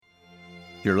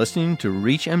You're listening to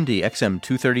ReachMD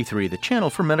XM233, the channel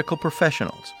for medical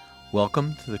professionals.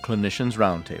 Welcome to the Clinicians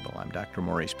Roundtable. I'm Dr.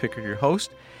 Maurice Pickard, your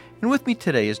host, and with me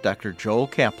today is Dr. Joel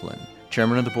Kaplan,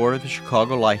 Chairman of the Board of the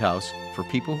Chicago Lighthouse for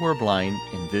People Who Are Blind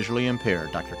and Visually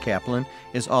Impaired. Dr. Kaplan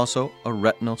is also a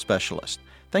retinal specialist.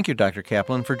 Thank you, Dr.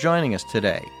 Kaplan, for joining us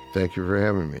today. Thank you for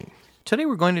having me. Today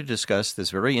we're going to discuss this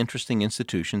very interesting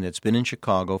institution that's been in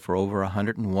Chicago for over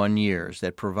 101 years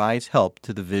that provides help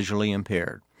to the visually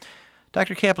impaired.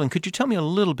 Dr. Kaplan, could you tell me a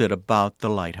little bit about the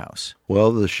Lighthouse?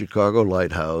 Well, the Chicago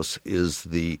Lighthouse is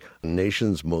the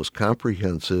nation's most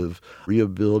comprehensive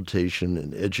rehabilitation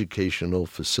and educational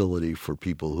facility for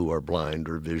people who are blind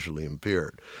or visually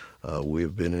impaired. We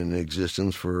have been in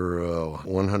existence for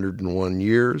 101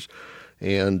 years,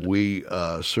 and we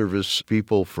service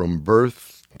people from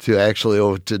birth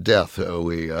to death.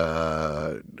 We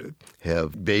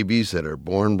have babies that are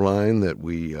born blind that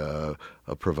we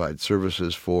provide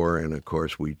services for, and of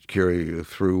course we carry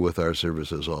through with our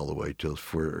services all the way to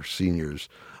for seniors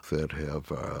that have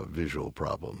visual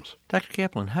problems. Dr.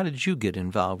 Kaplan, how did you get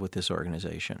involved with this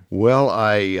organization? Well,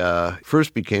 I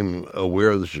first became aware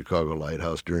of the Chicago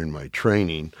Lighthouse during my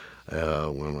training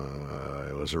when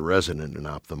I was a resident in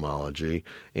ophthalmology.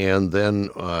 And then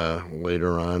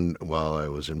later on, while I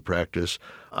was in practice,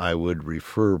 I would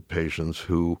refer patients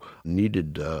who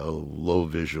needed low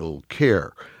visual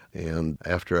care. And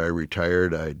after I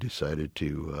retired, I decided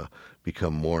to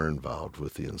become more involved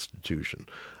with the institution.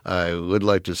 I would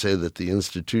like to say that the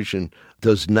institution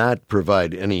does not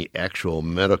provide any actual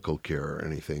medical care or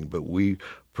anything, but we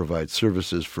provide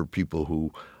services for people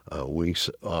who we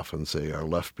often say are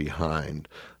left behind,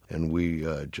 and we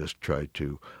just try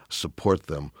to support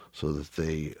them so that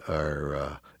they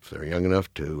are, if they're young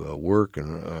enough to work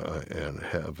and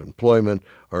have employment,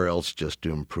 or else just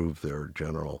to improve their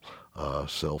general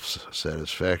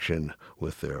self-satisfaction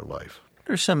with their life.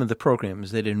 What are some of the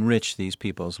programs that enrich these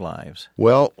people's lives?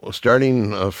 Well,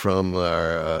 starting from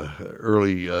our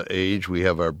early age, we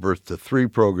have our Birth to 3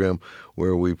 program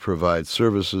where we provide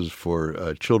services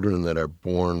for children that are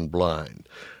born blind.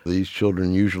 These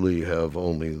children usually have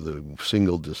only the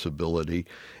single disability,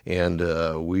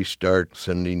 and we start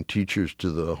sending teachers to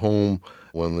the home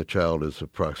when the child is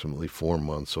approximately 4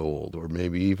 months old, or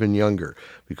maybe even younger,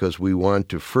 because we want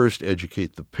to first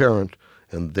educate the parent,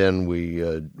 and then we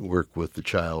work with the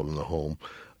child in the home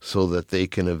so that they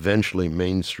can eventually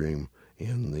mainstream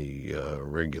in the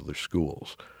regular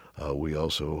schools. We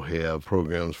also have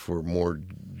programs for more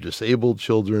disabled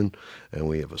children, and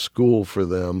we have a school for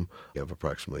them. We have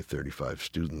approximately 35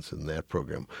 students in that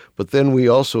program. But then we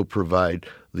also provide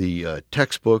the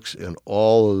textbooks and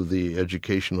all of the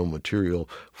educational material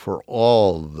for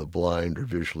all the blind or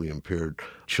visually impaired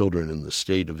children in the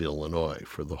state of Illinois,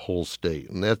 for the whole state.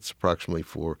 And that's approximately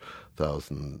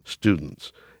 4,000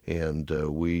 students. And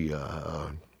we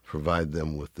provide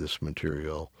them with this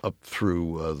material up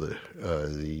through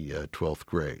the 12th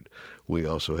grade. We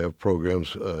also have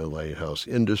programs, Lighthouse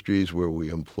Industries, where we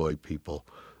employ people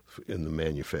in the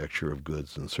manufacture of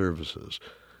goods and services.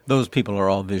 Those people are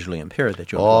all visually impaired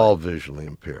that you employ? All visually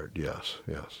impaired, yes.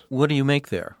 What do you make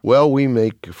there? Well, we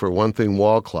make, for one thing,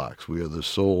 wall clocks. We are the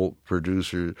sole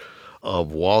producer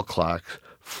of wall clocks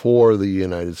for the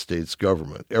United States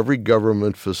government. Every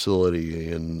government facility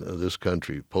in this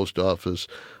country, post office,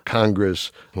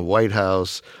 Congress, White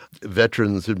House,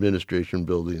 Veterans Administration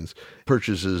buildings,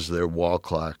 purchases their wall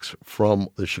clocks from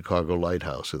the Chicago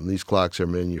Lighthouse. And these clocks are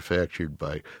manufactured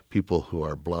by people who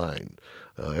are blind.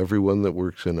 Everyone that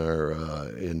works in our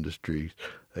industry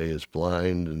is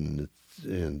blind, and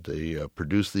they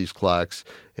produce these clocks,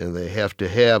 and they have to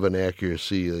have an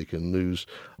accuracy. They can lose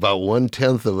about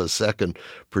 1/10 of a second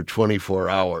per 24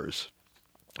 hours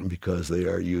because they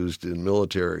are used in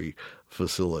military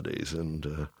facilities,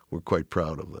 and we're quite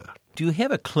proud of that. Do you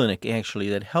have a clinic, actually,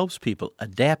 that helps people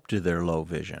adapt to their low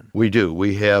vision? We do.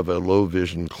 We have a low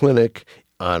vision clinic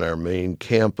on our main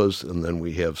campus, and then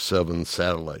we have 7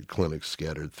 satellite clinics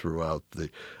scattered throughout the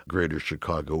greater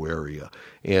Chicago area.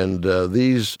 And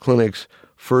these clinics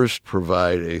first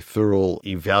provide a thorough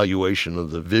evaluation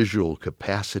of the visual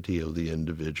capacity of the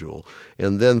individual,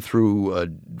 and then through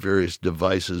various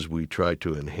devices we try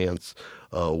to enhance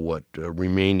what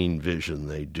remaining vision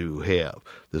they do have.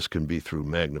 This can be through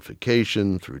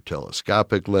magnification, through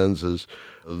telescopic lenses.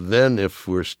 Then if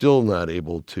we're still not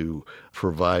able to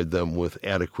provide them with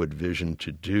adequate vision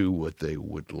to do what they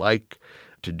would like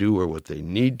to do or what they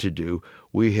need to do,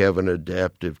 we have an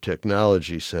adaptive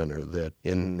technology center that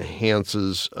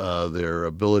enhances their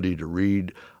ability to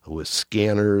read with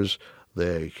scanners,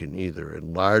 They can either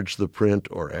enlarge the print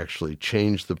or actually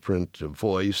change the print to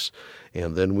voice.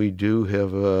 And then we do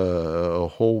have a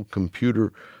whole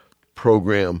computer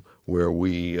program where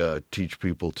we teach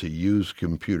people to use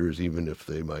computers even if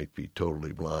they might be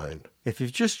totally blind. If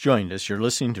you've just joined us, you're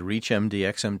listening to ReachMD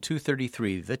XM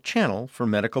 233, the channel for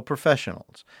medical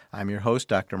professionals. I'm your host,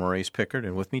 Dr. Maurice Pickard,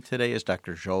 and with me today is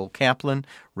Dr. Joel Kaplan,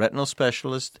 retinal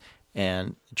specialist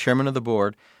and chairman of the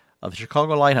board of the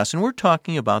Chicago Lighthouse. And we're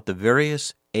talking about the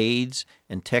various aids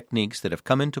and techniques that have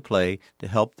come into play to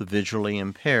help the visually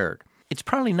impaired. It's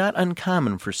probably not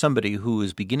uncommon for somebody who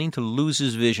is beginning to lose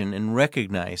his vision and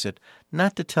recognize it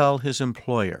not to tell his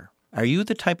employer. Are you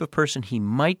the type of person he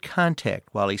might contact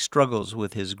while he struggles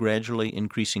with his gradually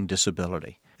increasing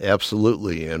disability?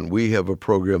 Absolutely, and we have a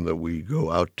program that we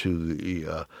go out to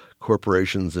the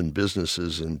corporations and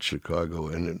businesses in Chicago,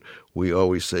 and we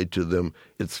always say to them,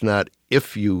 it's not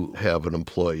if you have an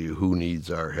employee who needs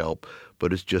our help,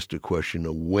 but it's just a question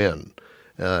of when.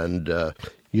 And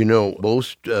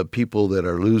most people that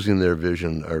are losing their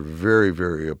vision are very,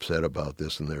 very upset about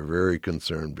this, and they're very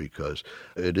concerned because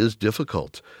it is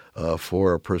difficult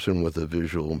for a person with a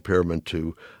visual impairment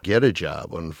to get a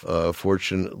job.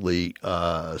 Unfortunately,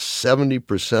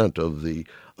 70% of the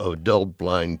adult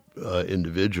blind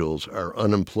individuals are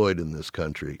unemployed in this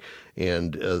country,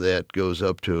 and that goes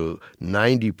up to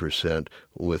 90%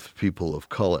 with people of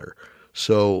color.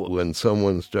 So when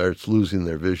someone starts losing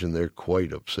their vision, they're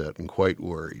quite upset and quite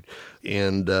worried.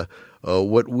 And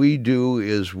what we do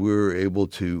is we're able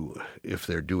to, if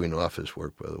they're doing office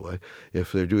work, by the way,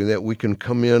 if they're doing that, we can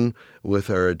come in with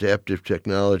our adaptive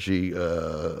technology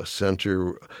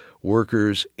center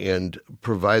workers and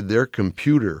provide their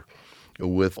computer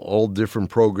with all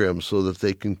different programs so that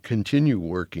they can continue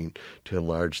working to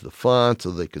enlarge the font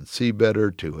so they can see better,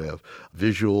 to have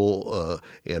visual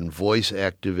and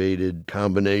voice-activated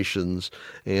combinations.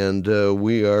 And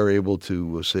we are able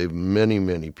to save many,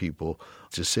 many people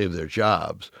to save their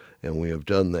jobs, and we have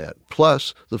done that.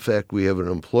 Plus, the fact we have an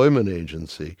employment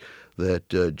agency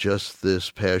that just this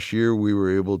past year we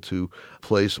were able to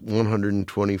place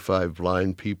 125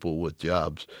 blind people with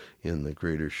jobs in the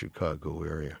greater Chicago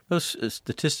area. Those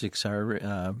statistics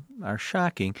are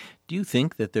shocking. Do you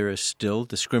think that there is still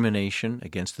discrimination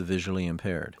against the visually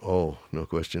impaired? Oh, no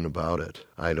question about it.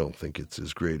 I don't think it's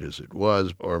as great as it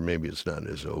was, or maybe it's not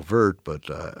as overt, but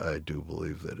I do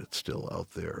believe that it's still out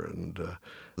there. And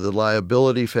the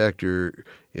liability factor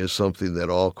is something that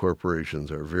all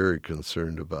corporations are very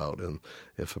concerned about. And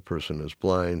if a person is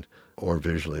blind or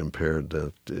visually impaired,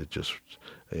 that it just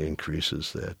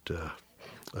increases that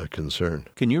concern.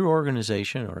 Can your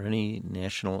organization or any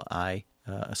national eye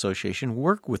association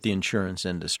work with the insurance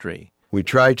industry? We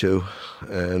try to,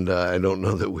 and I don't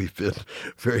know that we've been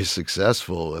very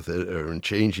successful with it or in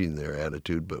changing their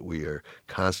attitude, but we are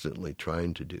constantly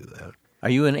trying to do that. Are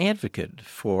you an advocate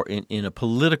for, in a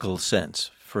political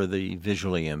sense, for the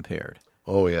visually impaired?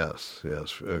 Oh, yes,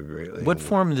 greatly. What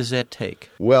form does that take?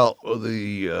 Well,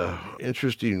 the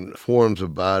interesting forms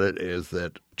about it is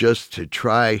that just to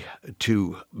try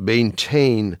to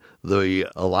maintain the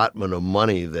allotment of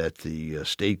money that the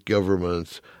state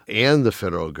governments and the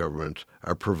federal government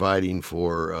are providing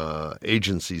for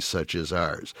agencies such as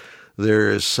ours.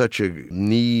 There is such a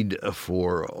need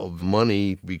for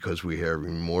money because we have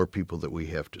more people that we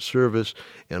have to service,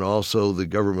 and also the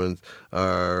government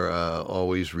are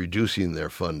always reducing their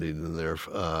funding and their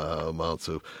amounts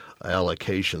of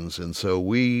allocations. And so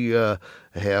we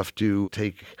have to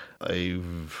take a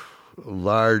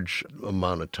large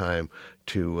amount of time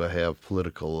to have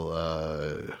political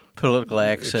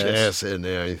access and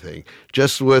anything.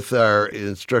 Just with our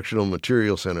instructional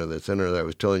material center, the center that I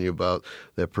was telling you about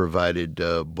that provided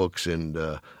books and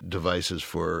devices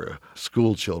for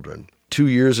school children. 2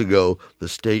 years ago, the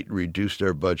state reduced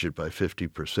our budget by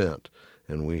 50%.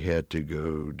 And we had to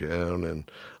go down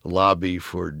and lobby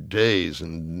for days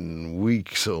and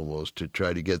weeks almost to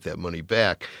try to get that money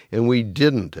back. And we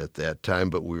didn't at that time,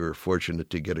 but we were fortunate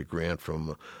to get a grant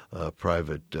from a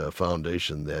private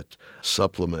foundation that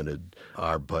supplemented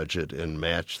our budget and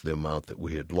matched the amount that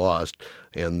we had lost.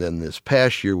 And then this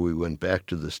past year, we went back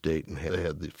to the state and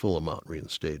had the full amount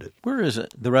reinstated. Where is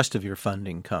the rest of your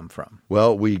funding come from?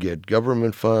 Well, we get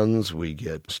government funds, we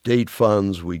get state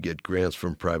funds, we get grants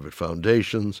from private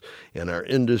foundations, and our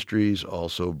industries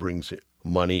also brings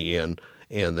money in.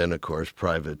 and then, of course,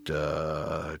 private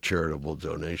charitable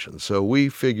donations. So we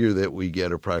figure that we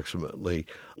get approximately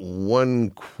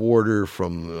 1/4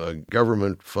 from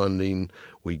government funding,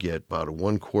 we get about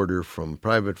 1/4 from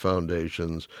private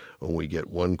foundations, and we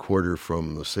get 1/4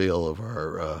 from the sale of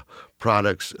our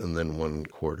products, and then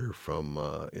 1/4 from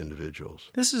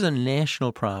individuals. This is a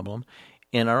national problem,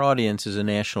 and our audience is a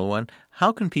national one.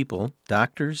 How can people,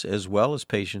 doctors as well as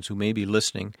patients who may be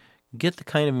listening, get the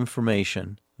kind of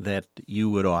information that you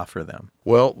would offer them?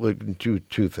 Well, they can do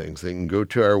two things. They can go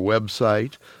to our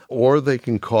website, or they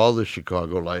can call the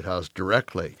Chicago Lighthouse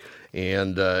directly.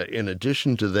 And in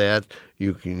addition to that,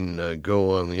 you can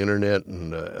go on the internet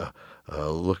and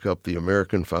look up the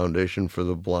American Foundation for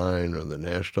the Blind or the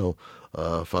National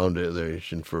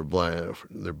Foundation for Blind.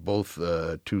 They're both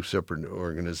two separate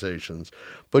organizations.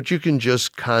 But you can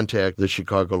just contact the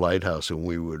Chicago Lighthouse, and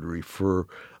we would refer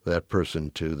that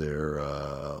person to their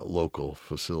local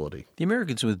facility. The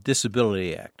Americans with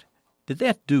Disability Act, did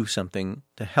that do something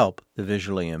to help the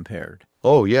visually impaired?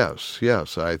 Oh, yes.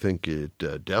 I think it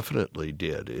definitely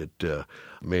did. It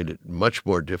made it much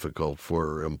more difficult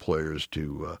for employers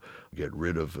to get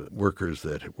rid of workers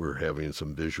that were having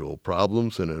some visual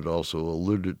problems, and it also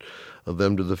alluded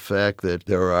them to the fact that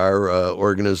there are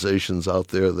organizations out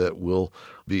there that will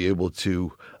be able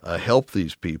to help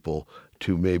these people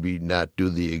to maybe not do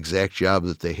the exact job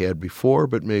that they had before,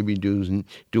 but maybe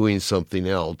doing something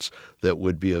else that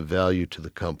would be of value to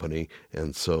the company,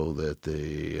 and so that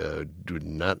they do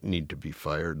not need to be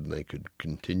fired and they could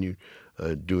continue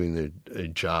doing their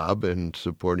job and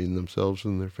supporting themselves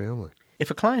and their family. If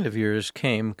a client of yours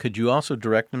came, could you also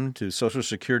direct them to Social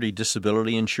Security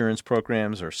disability insurance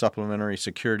programs or supplementary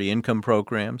security income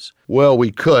programs? Well, we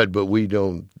could, but we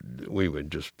don't. We would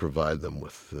just provide them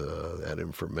with that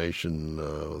information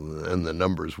and the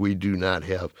numbers. We do not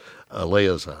have a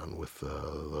liaison with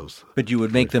those. But you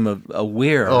would make them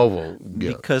aware. Oh, well,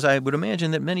 yeah. Because I would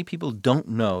imagine that many people don't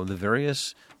know the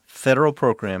various federal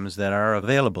programs that are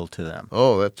available to them.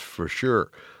 Oh, that's for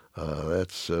sure.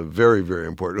 That's very, very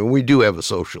important. And we do have a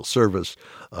social service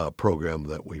program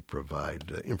that we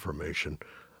provide information,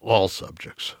 all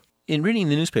subjects. In reading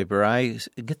the newspaper, I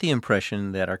get the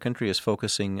impression that our country is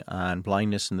focusing on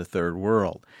blindness in the third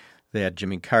world, that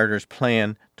Jimmy Carter's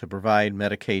plan to provide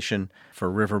medication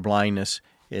for river blindness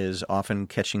is often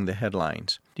catching the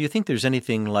headlines. Do you think there's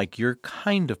anything like your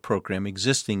kind of program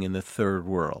existing in the third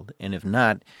world? And if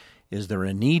not, is there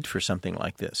a need for something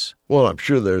like this? Well, I'm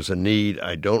sure there's a need.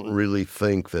 I don't really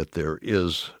think that there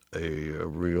is a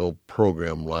real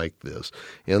program like this.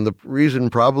 And the reason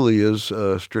probably is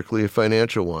strictly a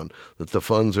financial one, that the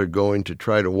funds are going to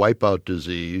try to wipe out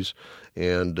disease,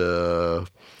 and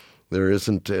there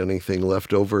isn't anything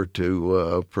left over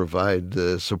to provide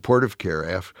supportive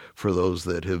care for those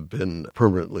that have been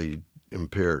permanently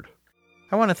impaired.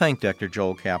 I want to thank Dr.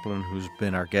 Joel Kaplan, who's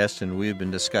been our guest, and we've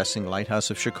been discussing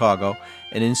Lighthouse of Chicago,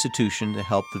 an institution to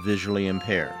help the visually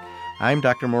impaired. I'm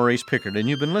Dr. Maurice Pickard, and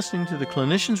you've been listening to the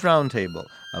Clinicians Roundtable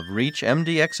of REACH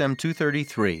MD-XM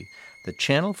 233, the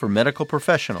channel for medical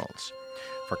professionals.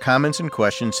 For comments and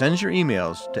questions, send your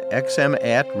emails to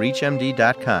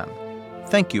xm@reachmd.com.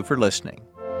 Thank you for listening.